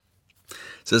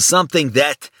So something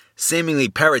that seemingly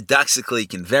paradoxically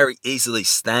can very easily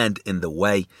stand in the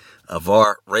way of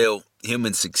our real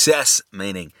human success,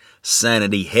 meaning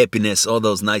sanity, happiness, all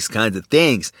those nice kinds of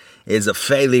things, is a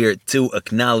failure to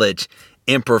acknowledge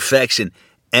imperfection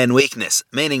and weakness,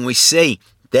 meaning we see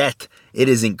that it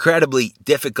is incredibly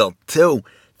difficult to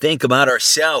think about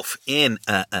ourselves in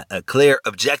a clear,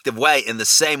 objective way, in the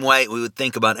same way we would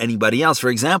think about anybody else. For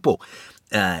example,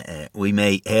 we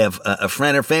may have a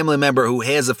friend or family member who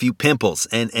has a few pimples,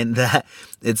 and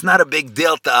it's not a big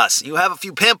deal to us. You have a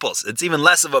few pimples. It's even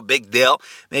less of a big deal.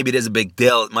 Maybe it is a big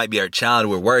deal. It might be our child.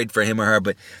 We're worried for him or her,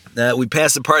 but we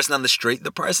pass a person on the street.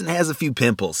 The person has a few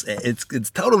pimples.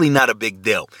 It's totally not a big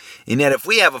deal. And yet if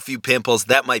we have a few pimples,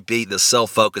 that might be the sole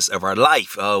focus of our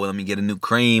life. Oh, well, let me get a new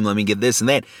cream. Let me get this and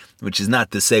that, which is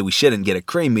not to say we shouldn't get a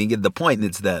cream. We get the point.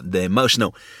 It's the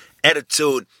emotional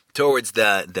attitude towards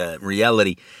the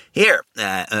reality here.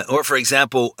 Or for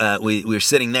example, we're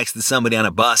sitting next to somebody on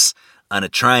a bus, on a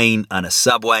train, on a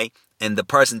subway, and the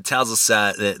person tells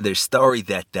us their story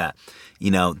that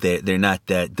they're not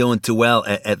doing too well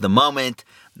at the moment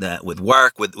with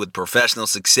work, with professional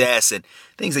success and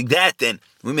things like that. Then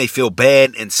we may feel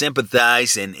bad and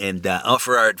sympathize and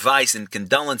offer our advice and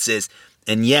condolences,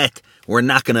 and yet we're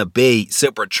not going to be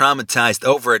super traumatized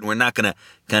over it. We're not going to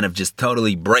kind of just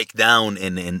totally break down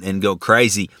and go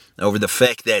crazy over the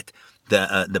fact that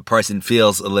the person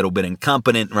feels a little bit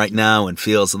incompetent right now and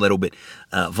feels a little bit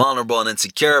vulnerable and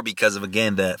insecure because of,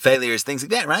 again, the failures, things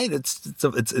like that, right?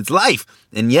 It's life.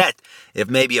 And yet, if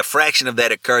maybe a fraction of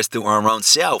that occurs to our own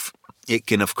self, it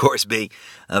can, of course, be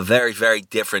a very, very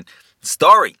different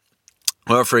story.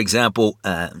 Or, for example,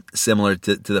 similar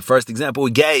to the first example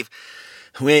we gave,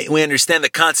 we understand the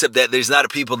concept that there's a lot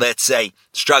of people that, say,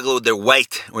 struggle with their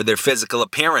weight or their physical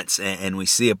appearance. And we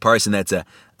see a person that's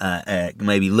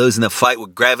maybe losing a fight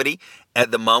with gravity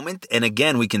at the moment. And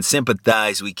again, we can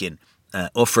sympathize, we can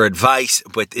offer advice,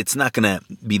 but it's not going to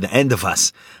be the end of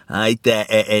us. Right?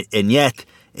 And yet,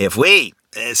 if we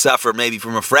suffer maybe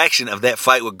from a fraction of that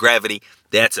fight with gravity,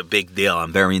 that's a big deal.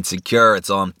 I'm very insecure. It's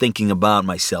all I'm thinking about,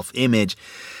 my self-image,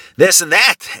 this and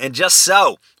that. And just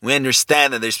so we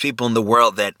understand that there's people in the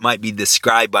world that might be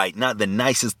described by not the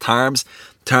nicest terms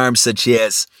such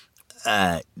as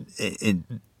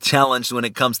challenged when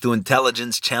it comes to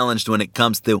intelligence, challenged when it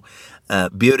comes to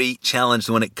beauty, challenged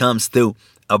when it comes to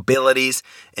abilities,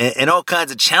 and all kinds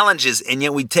of challenges, and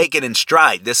yet we take it in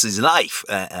stride. This is life.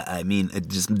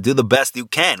 Just do the best you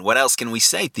can. What else can we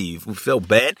say to you? If we feel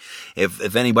bad,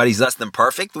 if anybody's less than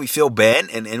perfect, we feel bad,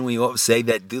 and we always say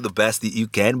that do the best that you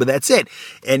can, but that's it.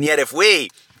 And yet if we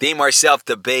deem ourselves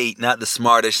to be not the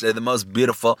smartest or the most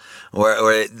beautiful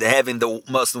or having the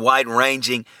most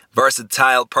wide-ranging,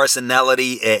 versatile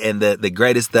personality and the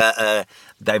greatest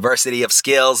diversity of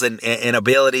skills and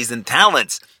abilities and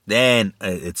talents, then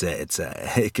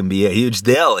it can be a huge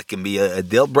deal. It can be a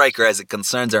deal breaker as it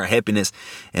concerns our happiness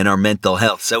and our mental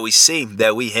health. So we see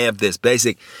that we have this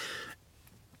basic,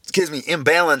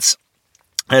 imbalance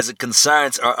as it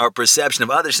concerns our perception of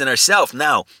others and ourselves.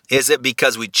 Now, is it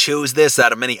because we choose this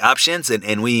out of many options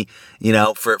and we,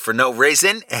 for no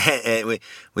reason, and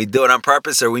we do it on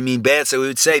purpose or we mean bad? So we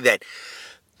would say that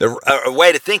a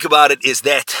way to think about it is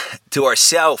that to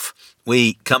ourselves,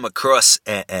 we come across,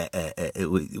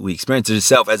 we experience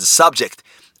ourselves as a subject,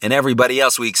 and everybody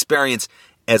else we experience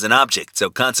as an object. So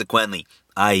consequently,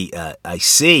 I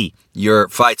see your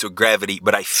fights with gravity,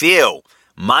 but I feel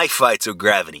my fights with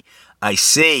gravity. I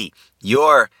see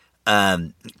your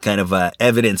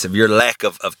evidence of your lack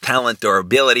of talent or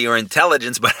ability or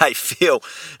intelligence, but I feel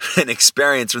an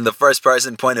experience from the first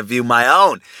person point of view, my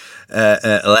own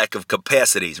lack of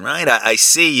capacities, right? I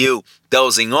see you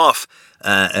dozing off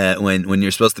when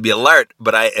you're supposed to be alert,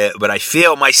 but I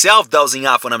feel myself dozing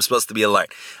off when I'm supposed to be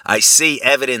alert. I see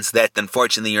evidence that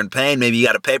unfortunately you're in pain. Maybe you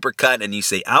got a paper cut and you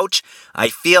say, ouch. I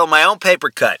feel my own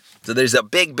paper cut. So there's a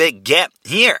big gap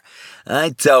here. All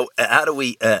right, so how do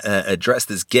we address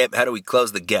this gap? How do we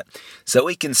close the gap? So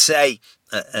we can say,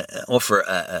 offer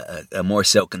a more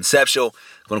so conceptual,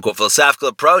 quote-unquote, philosophical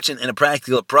approach and a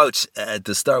practical approach.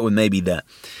 To start with maybe the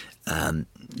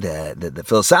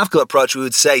philosophical approach, we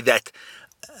would say that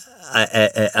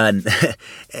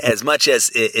as much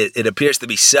as it appears to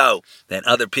be so, that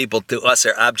other people to us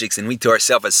are objects and we to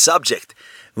ourselves as subject,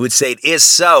 we would say it is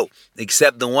so,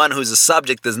 except the one who's a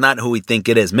subject is not who we think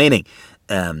it is. Meaning,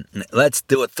 let's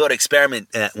do a thought experiment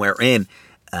wherein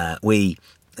we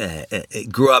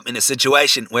grew up in a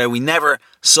situation where we never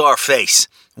saw our face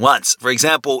once. For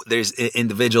example, there's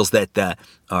individuals that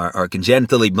are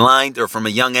congenitally blind or from a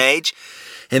young age,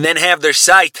 and then have their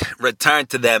sight returned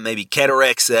to them, maybe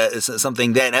cataracts,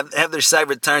 something then, have their sight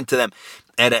returned to them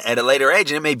at a later age,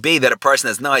 and it may be that a person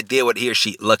has no idea what he or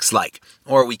she looks like.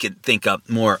 Or we could think up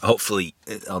more, hopefully,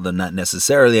 although not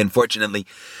necessarily, unfortunately,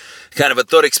 kind of a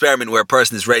thought experiment where a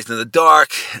person is raised in the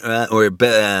dark, or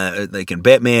like in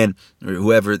Batman, or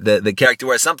whoever the character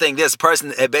was, something this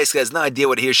person basically has no idea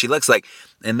what he or she looks like.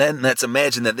 And then let's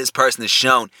imagine that this person is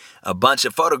shown a bunch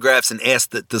of photographs and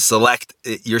asked to select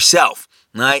yourself.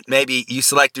 Right? Maybe you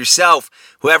select yourself.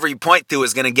 Whoever you point to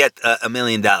is going to get $1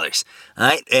 million.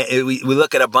 Right? We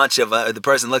look at a bunch of, the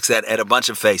person looks at a bunch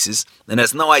of faces and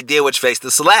has no idea which face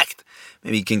to select.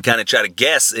 Maybe you can kind of try to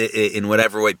guess in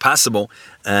whatever way possible,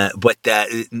 but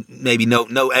maybe no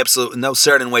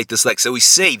certain way to select. So we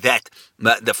see that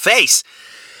the face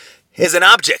is an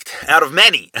object out of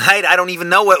many. Right? I don't even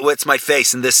know what's my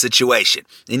face in this situation.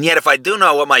 And yet if I do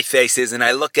know what my face is and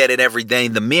I look at it every day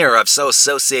in the mirror, I'm so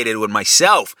associated with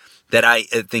myself that I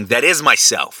think that is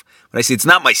myself. When I say it's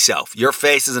not myself, your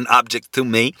face is an object to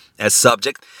me as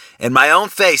subject, and my own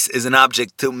face is an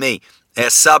object to me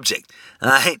as subject.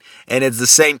 Right? And it's the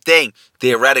same thing.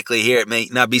 Theoretically here, it may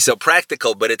not be so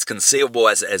practical, but it's conceivable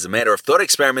as a matter of thought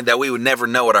experiment that we would never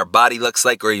know what our body looks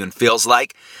like or even feels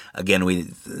like. Again,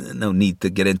 we no need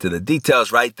to get into the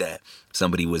details, right? That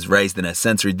somebody was raised in a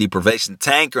sensory deprivation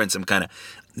tank or in some kind of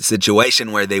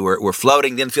situation where they were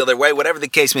floating, didn't feel their way, whatever the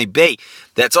case may be,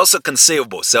 that's also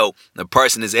conceivable. So the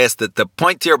person is asked to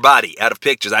point to your body out of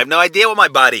pictures. I have no idea what my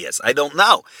body is. I don't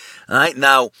know. All right,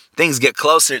 now things get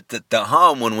closer to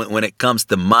home when it comes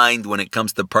to mind, when it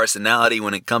comes to personality,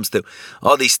 when it comes to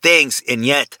all these things, and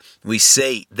yet we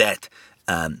say that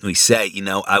I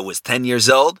was 10 years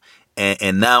old,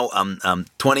 and now I'm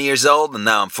 20 years old, and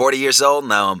now I'm 40 years old,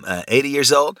 now I'm 80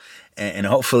 years old, and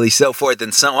hopefully so forth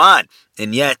and so on.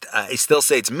 And yet I still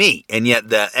say it's me, and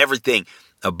yet everything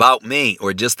about me,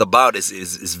 or just about,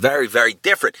 is very, very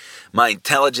different. My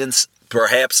intelligence,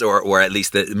 perhaps, or at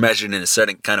least measured in a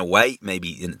certain kind of way.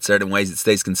 Maybe in certain ways it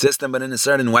stays consistent, but in a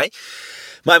certain way.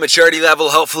 My maturity level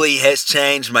hopefully has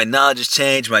changed. My knowledge has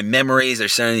changed. My memories are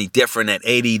certainly different at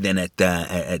 80 than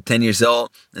at 10 years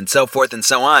old, and so forth and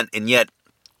so on. And yet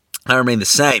I remain the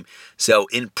same. So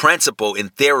in principle, in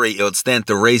theory, it would stand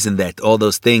to reason that all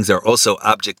those things are also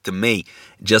object to me,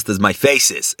 just as my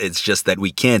face is. It's just that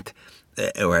we can't,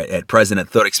 or at present a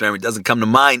thought experiment doesn't come to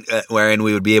mind, wherein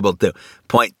we would be able to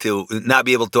point to, not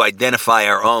be able to identify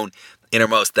our own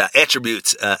innermost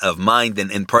attributes of mind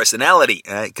and personality,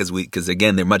 because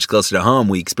again, they're much closer to home.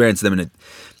 We experience them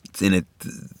in a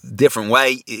different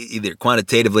way, either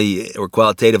quantitatively or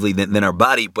qualitatively than our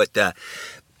body. But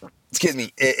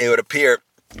it would appear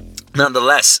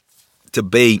nonetheless to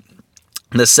be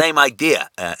the same idea.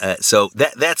 So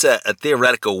that's a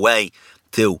theoretical way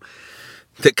to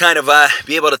kind of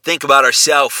be able to think about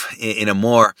ourselves in a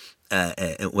more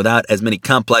without as many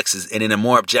complexes and in a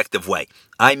more objective way.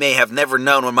 I may have never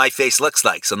known what my face looks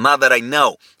like, so now that I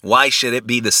know, why should it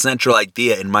be the central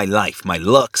idea in my life? My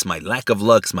looks, my lack of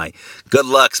looks, my good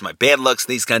looks, my bad looks,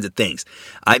 these kinds of things.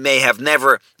 I may have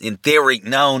never, in theory,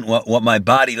 known what my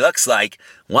body looks like.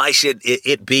 Why should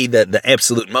it be the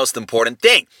absolute most important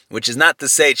thing? Which is not to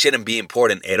say it shouldn't be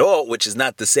important at all, which is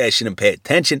not to say I shouldn't pay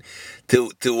attention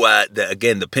to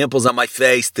the pimples on my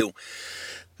face, to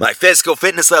my physical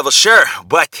fitness level, sure,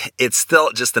 but it's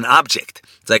still just an object.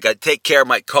 It's like I take care of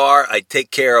my car, I take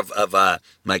care of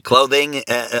my clothing,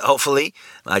 hopefully.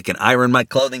 I can iron my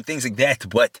clothing, things like that,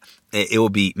 but it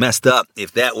would be messed up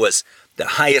if that was the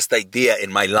highest idea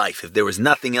in my life, if there was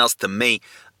nothing else to me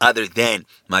other than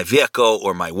my vehicle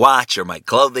or my watch or my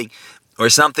clothing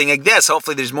or something like this.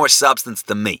 Hopefully there's more substance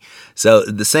to me. So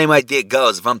the same idea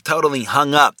goes. If I'm totally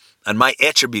hung up on my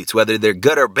attributes, whether they're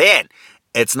good or bad,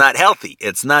 it's not healthy.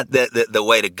 It's not the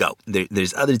way to go.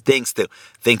 There's other things to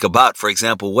think about. For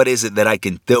example, what is it that I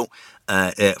can do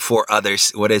for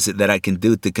others? What is it that I can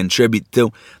do to contribute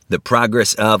to the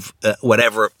progress of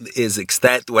whatever is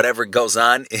extant, whatever goes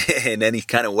on in any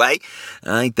kind of way?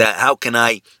 How can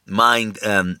I mind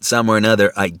some or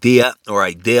another idea or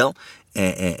ideal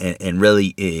and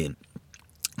really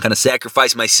kind of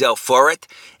sacrifice myself for it?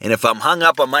 And if I'm hung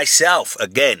up on myself,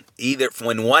 again, either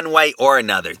in one way or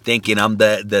another, thinking I'm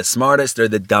the smartest or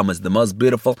the dumbest, the most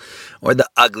beautiful or the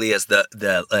ugliest,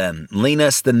 the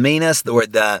leanest and meanest, or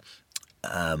the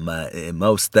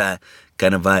most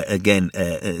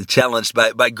challenged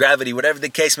by gravity, whatever the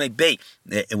case may be,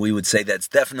 we would say that's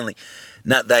definitely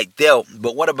not the ideal.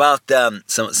 But what about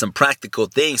some practical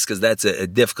things? Because that's a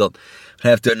difficult. I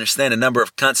have to understand a number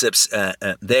of concepts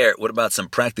there. What about some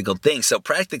practical things? So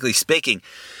practically speaking,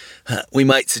 we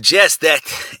might suggest that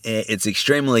it's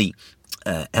extremely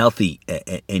healthy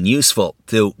and useful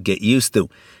to get used to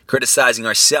criticizing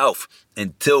ourselves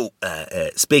and to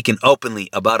speaking openly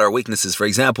about our weaknesses. For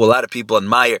example, a lot of people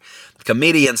admire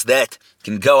comedians that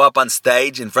can go up on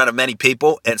stage in front of many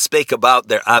people and speak about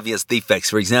their obvious defects.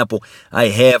 For example, I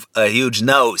have a huge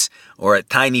nose, or a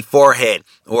tiny forehead,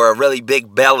 or a really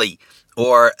big belly,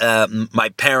 or my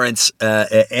parents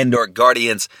and or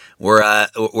guardians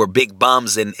were big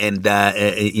bums and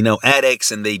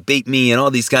addicts, and they beat me, and all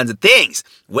these kinds of things,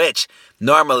 which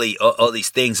normally all these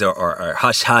things are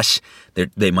hush hush.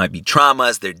 They might be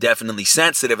traumas. They're definitely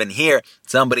sensitive. And here,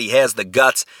 somebody has the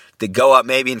guts to go up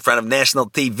maybe in front of national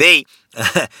TV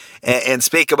and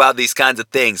speak about these kinds of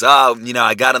things. Oh,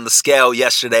 I got on the scale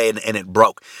yesterday and it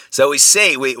broke. So we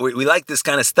see, we like this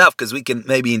kind of stuff because we can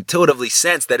maybe intuitively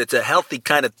sense that it's a healthy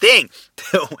kind of thing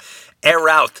to air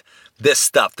out this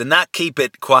stuff, to not keep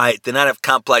it quiet, to not have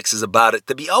complexes about it,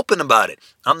 to be open about it.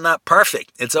 I'm not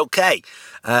perfect. It's okay.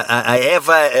 I have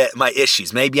my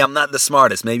issues. Maybe I'm not the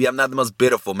smartest. Maybe I'm not the most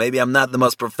beautiful. Maybe I'm not the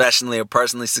most professionally or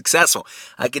personally successful.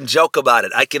 I can joke about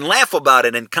it. I can laugh about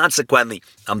it. And consequently,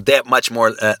 I'm that much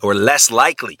more or less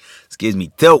likely,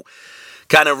 to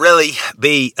kind of really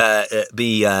be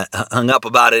hung up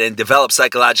about it and develop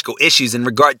psychological issues in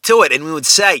regard to it. And we would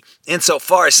say,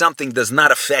 insofar as something does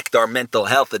not affect our mental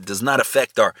health, it does not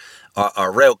affect our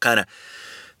real kind of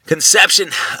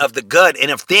conception of the good and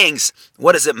of things,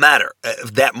 what does it matter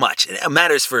that much? It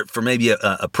matters for maybe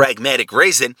a pragmatic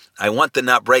reason. I want to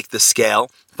not break the scale.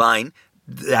 Fine.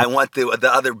 I want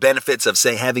the other benefits of,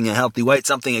 say, having a healthy weight,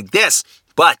 something like this.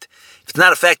 But if it's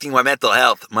not affecting my mental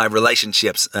health, my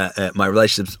relationships, with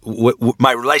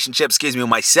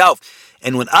myself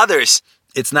and with others,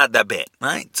 it's not that bad,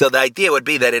 right? So the idea would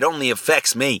be that it only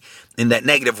affects me in that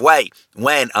negative way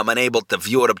when I'm unable to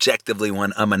view it objectively,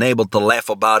 when I'm unable to laugh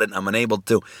about it, I'm unable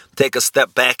to take a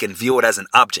step back and view it as an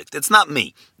object. It's not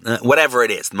me, whatever it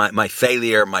is, my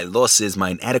failure, my losses,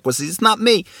 my inadequacies, it's not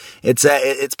me. It's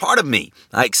part of me.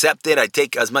 I accept it. I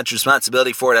take as much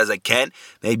responsibility for it as I can.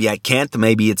 Maybe I can't.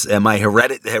 Maybe it's my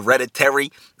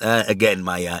hereditary. Again,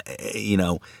 my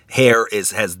hair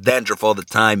has dandruff all the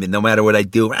time, and no matter what I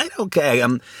do, right? Okay,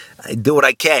 I do what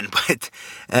I can, but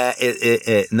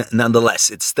nonetheless,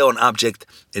 it's still an object.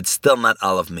 It's still not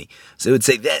all of me. So I would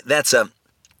say that's a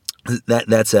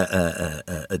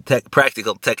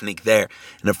practical technique there.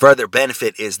 And a further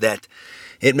benefit is that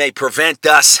it may prevent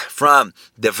us from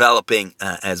developing,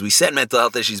 as we said, mental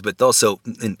health issues, but also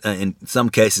in some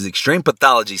cases extreme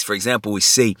pathologies. For example, we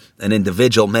see an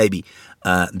individual maybe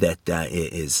that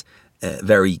is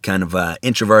very kind of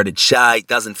introverted, shy,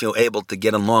 doesn't feel able to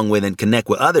get along with and connect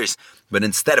with others. But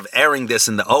instead of airing this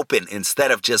in the open,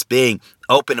 instead of just being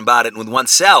open about it with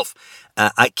oneself,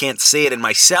 I can't see it in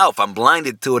myself. I'm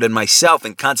blinded to it in myself.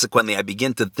 And consequently, I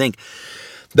begin to think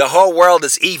the whole world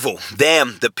is evil.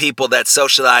 Damn, the people that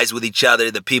socialize with each other,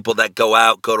 the people that go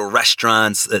out, go to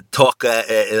restaurants, talk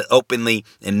openly.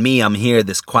 And me, I'm here,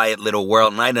 this quiet little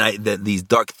world. And these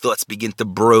dark thoughts begin to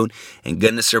brood. And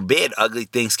goodness forbid, ugly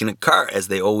things can occur, as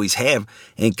they always have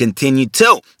and continue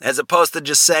to. As opposed to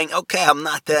just saying, okay, I'm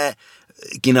not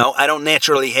I don't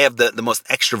naturally have the most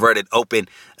extroverted, open,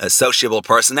 sociable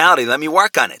personality. Let me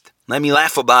work on it. Let me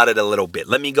laugh about it a little bit.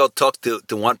 Let me go talk to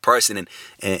one person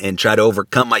and try to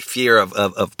overcome my fear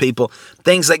of people.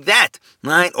 Things like that,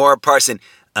 right? Or a person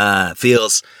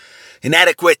feels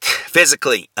inadequate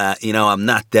physically. I'm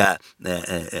not,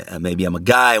 maybe I'm a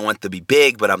guy, I want to be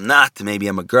big, but I'm not. Maybe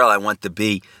I'm a girl, I want to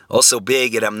be also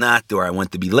big, and I'm not. Or I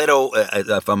want to be little.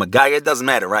 If I'm a guy, it doesn't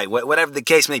matter, right? Whatever the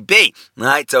case may be,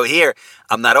 right? So here,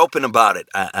 I'm not open about it.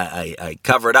 I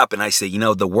cover it up and I say,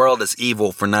 the world is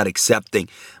evil for not accepting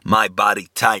my body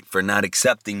type, for not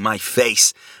accepting my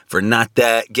face, for not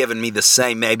giving me the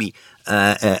same maybe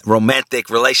romantic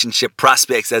relationship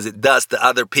prospects as it does to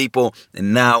other people.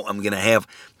 And now I'm going to have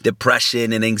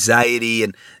depression and anxiety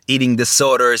and eating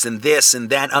disorders and this and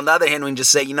that. On the other hand, we can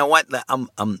just say,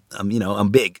 I'm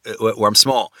big, or I'm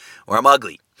small, or I'm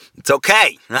ugly. It's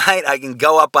okay, right? I can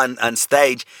go up on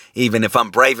stage, even if I'm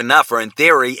brave enough, or in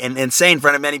theory, and say in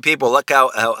front of many people, look how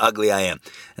ugly I am.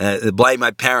 Blame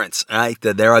my parents, right?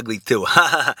 They're ugly too.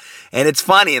 And it's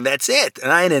funny, and that's it,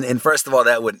 right? And first of all,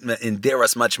 that would endear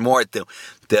us much more to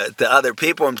other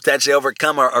people and potentially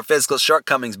overcome our physical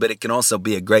shortcomings, but it can also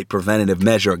be a great preventative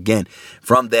measure, again,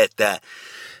 from that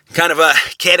kind of a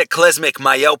cataclysmic,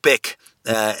 myopic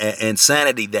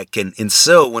insanity that can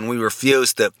ensue when we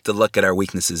refuse to look at our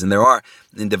weaknesses. And there are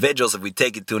individuals, if we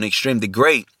take it to an extreme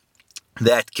degree,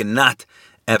 that cannot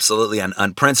absolutely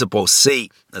on principle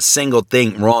see a single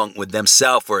thing wrong with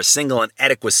themselves or a single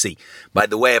inadequacy by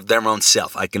the way of their own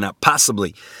self. I cannot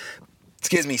possibly,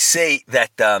 see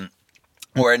that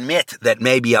or admit that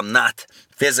maybe I'm not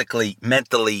physically,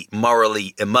 mentally,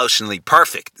 morally, emotionally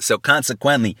perfect. So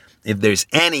consequently, if there's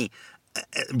any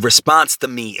response to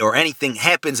me or anything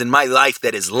happens in my life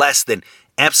that is less than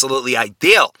absolutely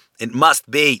ideal, it must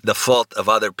be the fault of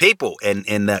other people.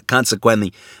 And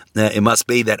consequently, it must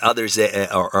be that others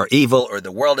are evil, or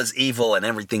the world is evil and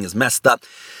everything is messed up,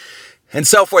 and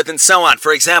so forth and so on.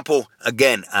 For example,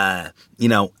 again,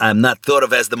 I'm not thought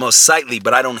of as the most sightly,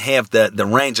 but I don't have the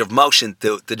range of motion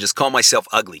to just call myself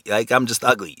ugly. Like, I'm just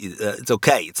ugly. It's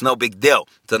okay. It's no big deal.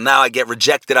 So now I get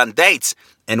rejected on dates,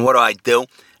 and what do?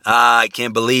 I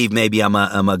can't believe maybe I'm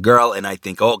a girl, and I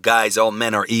think all guys, all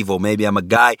men are evil. Maybe I'm a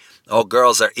guy, all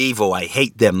girls are evil. I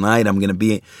hate them, right? I'm going to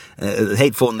be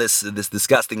hateful in this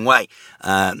disgusting way.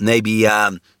 Maybe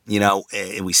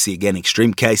we see again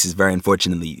extreme cases. Very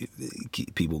unfortunately,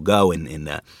 people go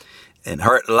and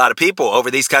hurt a lot of people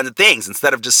over these kinds of things.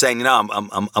 Instead of just saying,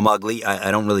 I'm ugly, I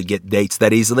don't really get dates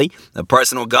that easily. A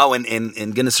person will go and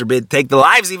goodness forbid, take the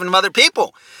lives even of other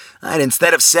people. And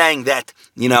instead of saying that,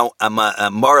 I'm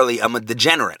a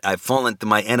degenerate. I've fallen to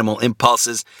my animal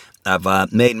impulses.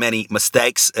 I've made many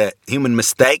mistakes, human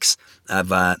mistakes.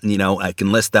 I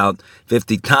can list out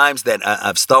 50 times that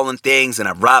I've stolen things, and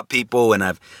I've robbed people, and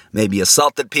I've maybe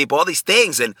assaulted people, all these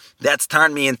things, and that's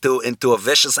turned me into a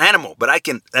vicious animal. But I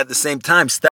can, at the same time,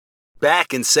 step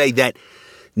back and say that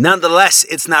nonetheless,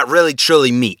 it's not really truly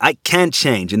me. I can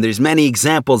change, and there's many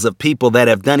examples of people that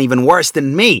have done even worse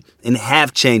than me and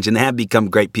have changed and have become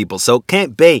great people. So it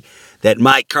can't be that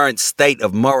my current state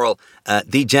of moral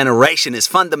degeneration is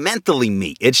fundamentally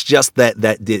me. It's just that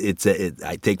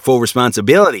I take full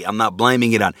responsibility. I'm not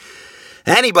blaming it on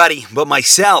anybody but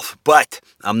myself, but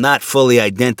I'm not fully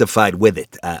identified with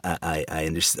it.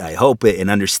 I hope and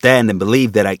understand and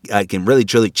believe that I can really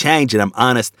truly change, and I'm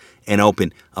honest and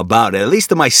open about it, at least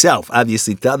to myself.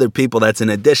 Obviously, to other people, that's an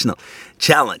additional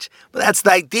challenge. But that's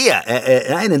the idea,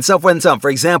 and so forth and so on.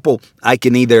 For example, I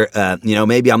can either,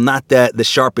 maybe I'm not the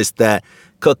sharpest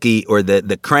cookie or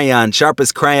the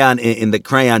sharpest crayon in the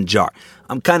crayon jar.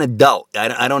 I'm kind of dull.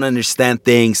 I don't understand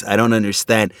things. I don't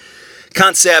understand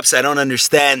concepts. I don't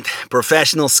understand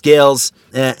professional skills.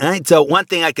 So one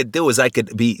thing I could do is I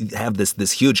could have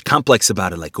this huge complex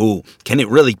about it. Like, ooh, can it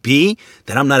really be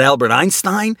that I'm not Albert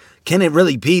Einstein? Can it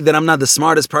really be that I'm not the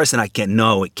smartest person?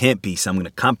 No, it can't be. So I'm going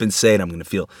to compensate. I'm going to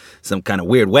feel some kind of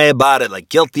weird way about it, like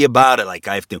guilty about it. Like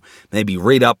I have to maybe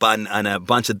read up on a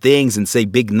bunch of things and say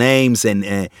big names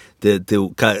and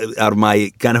to out of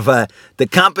my kind of to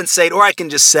compensate. Or I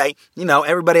can just say,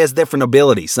 everybody has different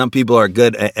abilities. Some people are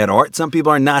good at art. Some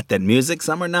people are not at music.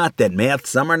 Some are not at math.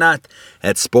 Some are not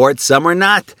at sports. Some are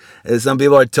not. Some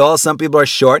people are tall. Some people are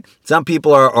short. Some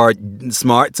people are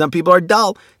smart. Some people are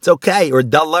dull. It's okay. Or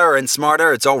duller and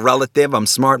smarter. It's all relative. I'm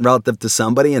smart relative to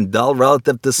somebody and dull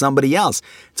relative to somebody else.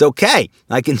 It's okay.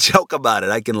 I can joke about it.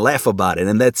 I can laugh about it.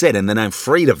 And that's it. And then I'm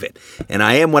freed of it. And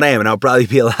I am what I am. And I'll probably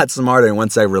be a lot smarter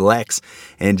once I relax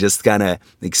and just kind of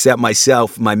accept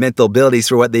myself, my mental abilities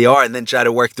for what they are, and then try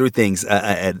to work through things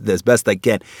as best I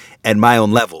can at my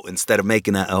own level instead of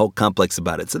making a whole complex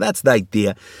about it. So that's the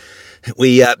idea.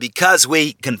 Because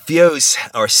we confuse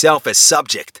ourself as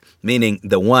subject, meaning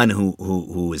the one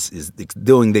who is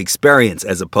doing the experience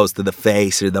as opposed to the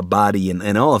face or the body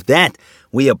and all of that,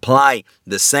 we apply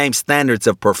the same standards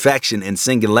of perfection and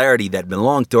singularity that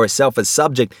belong to ourself as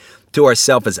subject to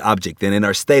ourself as object. And in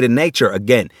our state of nature,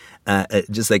 again,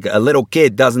 just like a little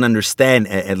kid doesn't understand,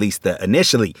 at least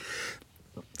initially,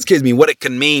 what it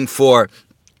can mean for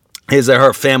his or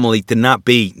her family to not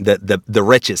be the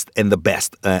richest and the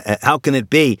best. How can it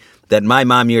be that my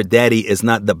mommy or daddy is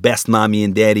not the best mommy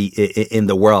and daddy in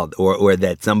the world, or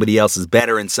that somebody else is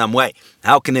better in some way?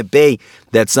 How can it be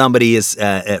that somebody is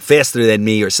faster than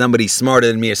me or somebody's smarter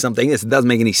than me or something? It doesn't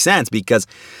make any sense, because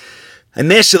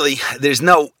initially, there's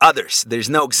no others. There's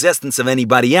no existence of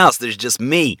anybody else. There's just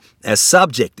me as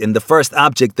subject. And the first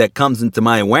object that comes into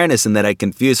my awareness and that I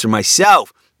confuse for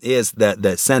myself is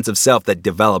the sense of self that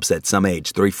develops at some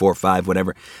age, 3, 4, 5,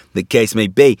 whatever the case may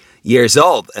be, years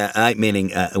old.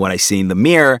 Meaning when I see in the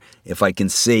mirror, if I can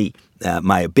see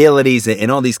my abilities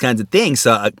and all these kinds of things.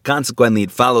 So consequently,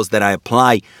 it follows that I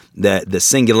apply the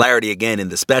singularity again and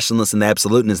the specialness and the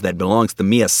absoluteness that belongs to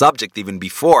me as subject even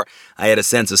before I had a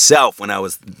sense of self. When I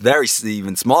was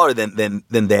even smaller than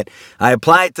that, I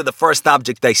apply it to the first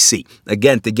object I see.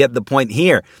 Again, to get the point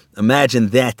here, imagine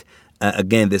that.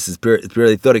 Again, this is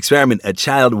purely thought experiment. A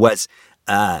child was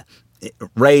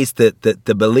raised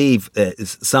to believe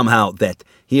somehow that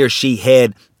he or she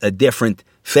had a different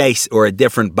face or a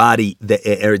different body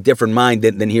or a different mind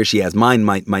than he or she has. Mine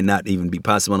might not even be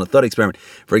possible in a thought experiment.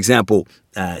 For example,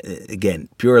 again,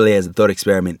 purely as a thought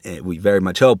experiment, we very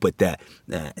much hope, but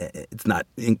it's not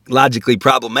logically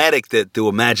problematic to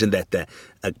imagine that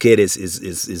a kid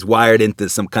is wired into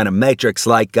some kind of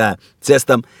matrix-like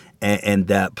system and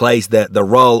plays the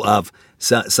role of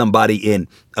somebody in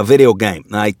a video game,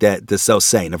 like the so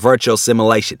saying, a virtual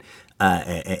simulation.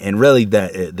 And really,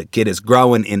 the kid is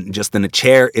growing in a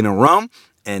chair in a room,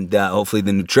 and hopefully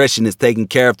the nutrition is taken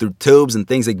care of through tubes and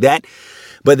things like that.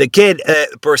 But the kid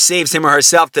perceives him or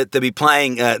herself to be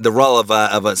playing the role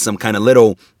of some kind of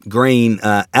little green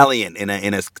alien in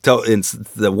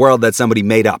the world that somebody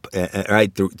made up,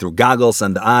 right, through goggles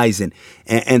on the eyes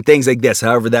and things like this.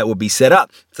 However, that would be set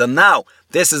up. So now,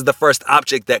 this is the first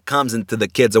object that comes into the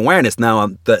kid's awareness. Now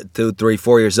I'm 2, 3,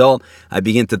 4 years old. I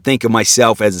begin to think of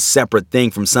myself as a separate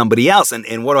thing from somebody else.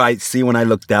 And what do I see when I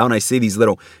look down? I see these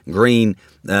little green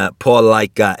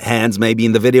paw-like hands maybe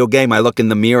in the video game. I look in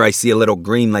the mirror. I see a little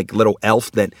green, like little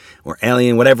elf or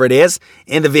alien, whatever it is,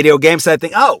 in the video game. So I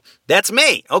think, oh, that's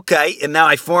me. Okay. And now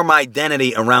I form my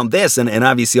identity around this. And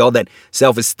obviously all that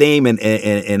self-esteem and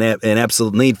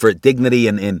absolute need for dignity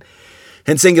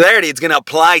and singularity, it's going to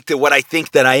apply to what I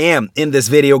think that I am in this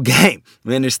video game.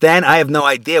 You understand? I have no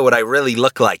idea what I really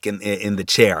look like in the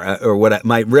chair or what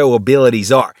my real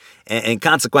abilities are. And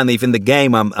consequently, if in the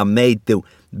game I'm made to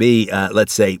be,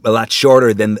 let's say, a lot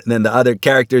shorter than the other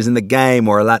characters in the game,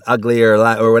 or a lot uglier,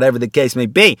 or whatever the case may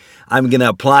be, I'm going to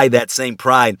apply that same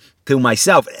pride to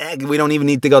myself. We don't even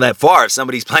need to go that far. If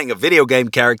somebody's playing a video game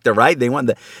character, right? They want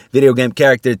the video game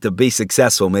character to be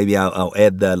successful. Maybe I'll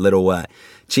add the little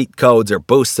cheat codes or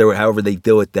boosts or however they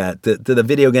do it to the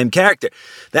video game character.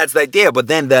 That's the idea. But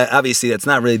then obviously that's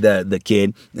not really the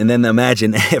kid. And then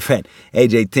imagine if at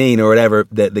age 18 or whatever,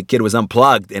 the kid was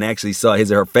unplugged and actually saw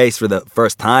his or her face for the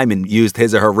first time and used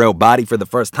his or her real body for the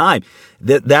first time.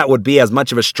 That would be as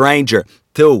much of a stranger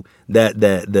to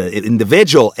the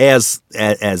individual as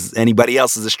anybody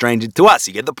else is a stranger to us.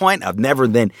 You get the point? I've never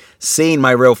then seen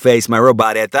my real face, my real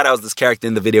body. I thought I was this character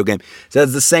in the video game. So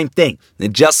it's the same thing.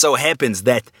 It just so happens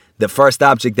that the first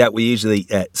object that we usually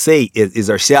see is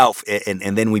ourself,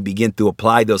 and then we begin to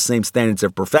apply those same standards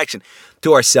of perfection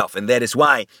to ourselves. And that is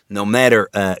why, no matter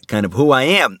kind of who I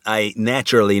am, I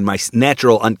naturally, in my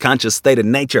natural unconscious state of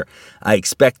nature, I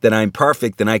expect that I'm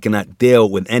perfect and I cannot deal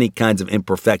with any kinds of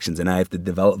imperfections. And I have to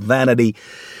develop vanity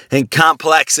and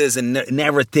complexes and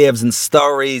narratives and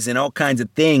stories and all kinds of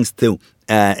things to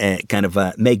kind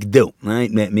of make do,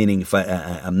 right? Meaning if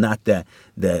I'm not the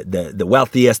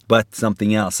wealthiest, but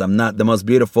something else. I'm not the most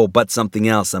beautiful, but something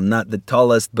else. I'm not the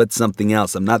tallest, but something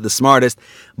else. I'm not the smartest,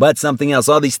 but something else.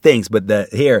 All these things. But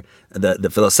the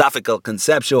philosophical,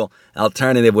 conceptual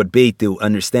alternative would be to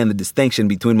understand the distinction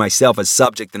between myself as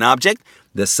subject and object.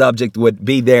 The subject would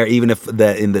be there even if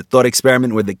in the thought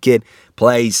experiment where the kid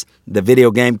plays the video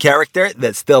game character,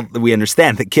 that still we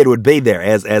understand the kid would be there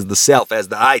as the self, as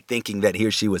the I, thinking that he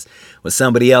or she was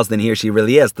somebody else than he or she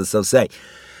really is, to so say.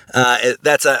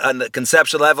 That's on the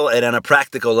conceptual level, and on a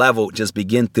practical level, just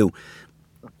begin to,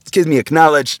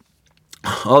 acknowledge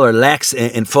all our lacks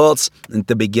and faults, and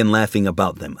to begin laughing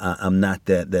about them. I'm not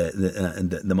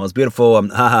the most beautiful.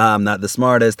 I'm not the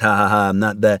smartest. I'm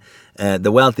not the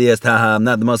wealthiest. I'm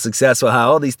not the most successful.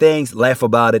 All these things. Laugh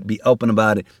about it. Be open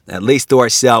about it. At least to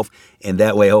ourselves, and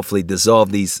that way, hopefully,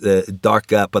 dissolve these dark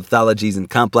pathologies and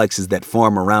complexes that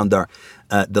form around our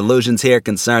delusions here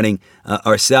concerning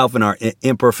ourselves and our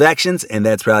imperfections. And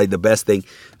that's probably the best thing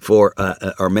for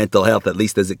our mental health, at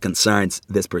least as it concerns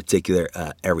this particular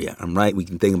area. I'm right. We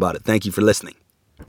can think about it. Thank you for listening.